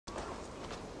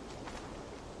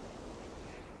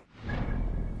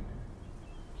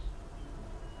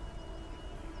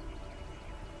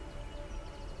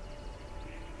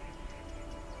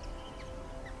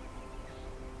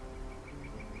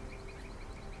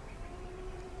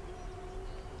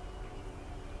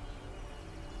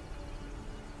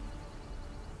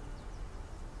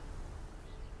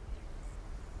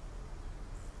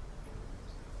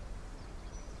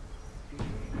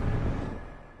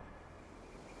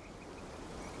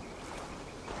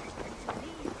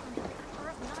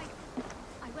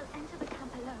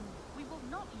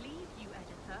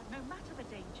matter the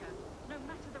danger, no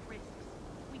matter the risks.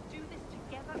 We do this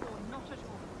together or not at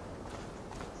all.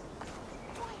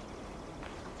 Quiet!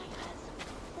 Diaz,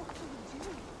 what do we do?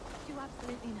 Do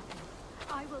absolutely nothing.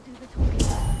 I will do the talking.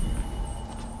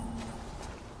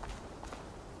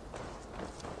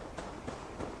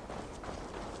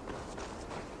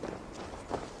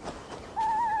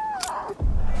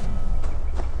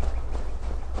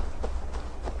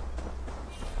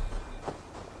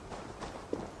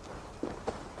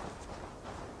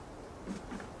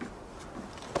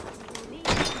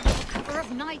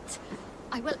 Night.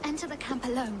 I will enter the camp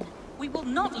alone. We will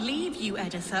not leave you,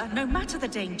 Editha, no matter the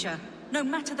danger, no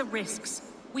matter the risks.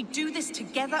 We do this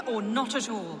together or not at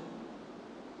all.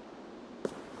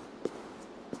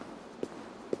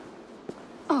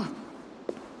 Oh.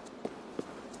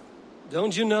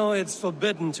 Don't you know it's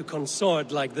forbidden to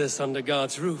consort like this under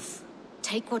God's roof?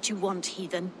 Take what you want,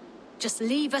 heathen. Just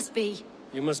leave us be.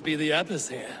 You must be the abbess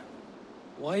here.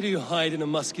 Why do you hide in a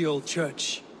musky old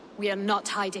church? We are not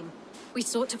hiding. We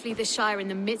sought to flee the Shire in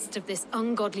the midst of this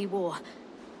ungodly war.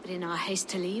 But in our haste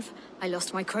to leave, I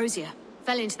lost my crozier,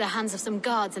 fell into the hands of some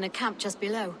guards in a camp just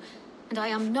below, and I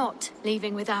am not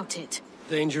leaving without it.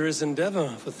 Dangerous endeavor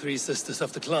for three sisters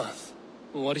of the cloth.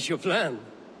 What is your plan?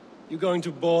 You going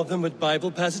to bore them with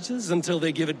Bible passages until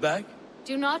they give it back?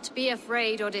 Do not be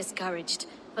afraid or discouraged,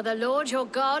 for the Lord your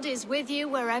God is with you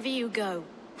wherever you go.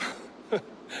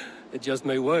 It just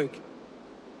may work.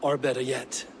 Or better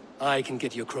yet, I can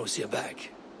get your crozier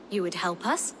back. You would help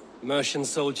us? Mercian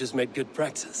soldiers made good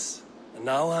practice, and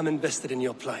now I'm invested in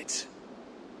your plight.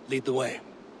 Lead the way.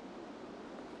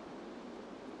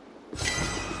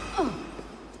 Oh.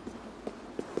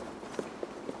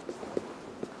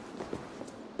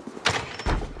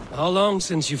 How long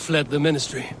since you fled the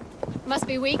ministry? Must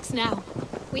be weeks now.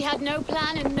 We had no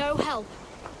plan and no help.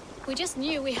 We just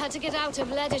knew we had to get out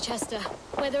of Leicester,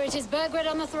 whether it is Burgred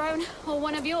on the throne or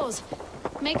one of yours.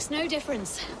 Makes no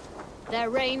difference.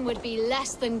 Their reign would be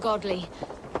less than godly.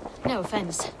 No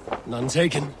offense. None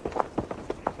taken.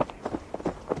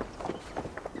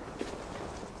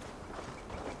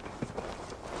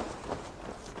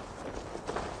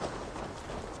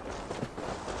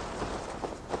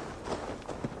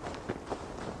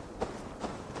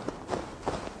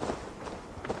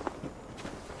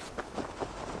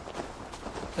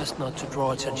 Best not to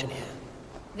draw attention here.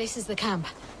 This is the camp.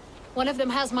 One of them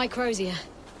has my crozier.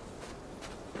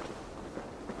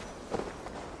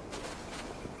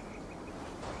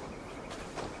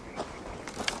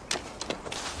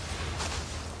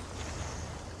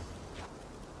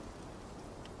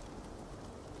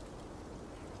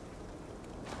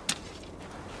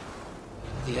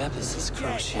 The abbess's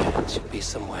crozier should be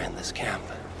somewhere in this camp.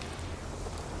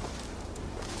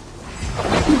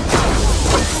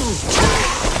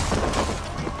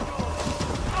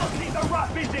 I'll keep the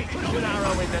rat busy! Put an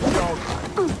arrow in the dog!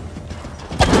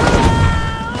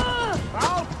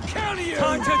 I'll kill you!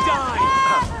 Time to die!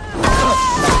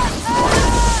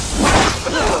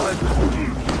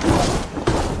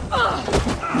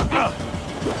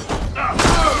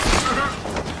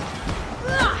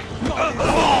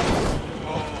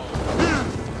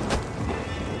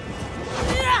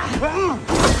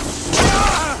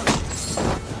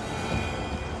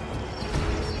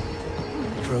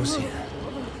 Crozier.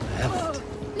 I have it.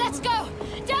 Let's go!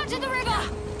 Down to the river!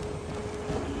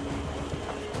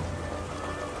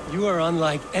 You are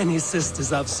unlike any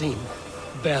sisters I've seen.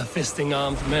 Bare-fisting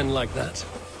armed men like that.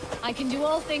 I can do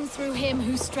all things through him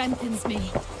who strengthens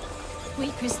me.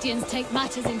 We Christians take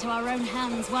matters into our own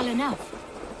hands well enough.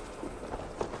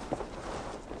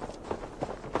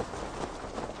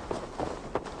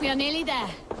 We are nearly there.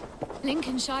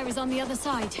 Lincolnshire is on the other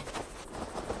side.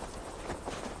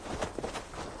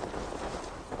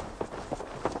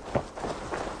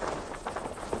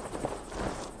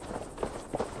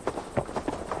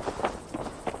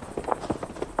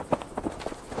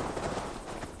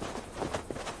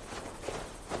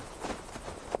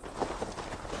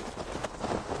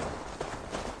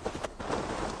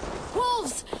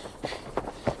 Wolves!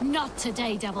 Not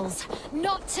today, devils.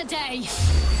 Not today!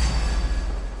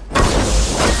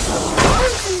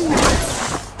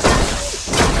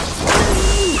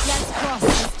 Let's cross,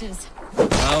 sisters.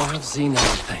 Now I've seen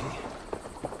everything.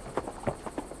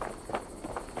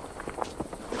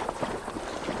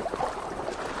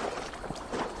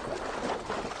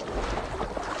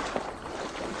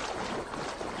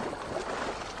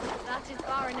 That is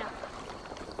far enough.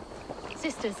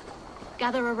 Sisters,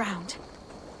 gather around.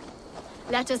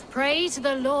 Let us pray to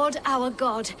the Lord our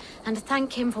God and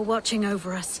thank him for watching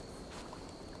over us.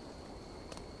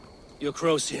 Your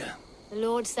crozier. The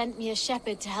Lord sent me a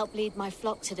shepherd to help lead my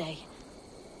flock today.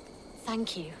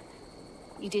 Thank you.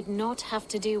 You did not have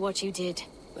to do what you did.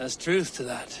 There's truth to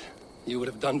that. You would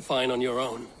have done fine on your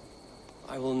own.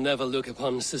 I will never look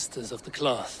upon Sisters of the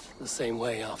Cloth the same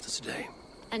way after today.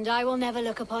 And I will never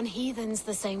look upon heathens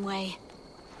the same way.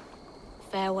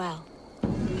 Farewell.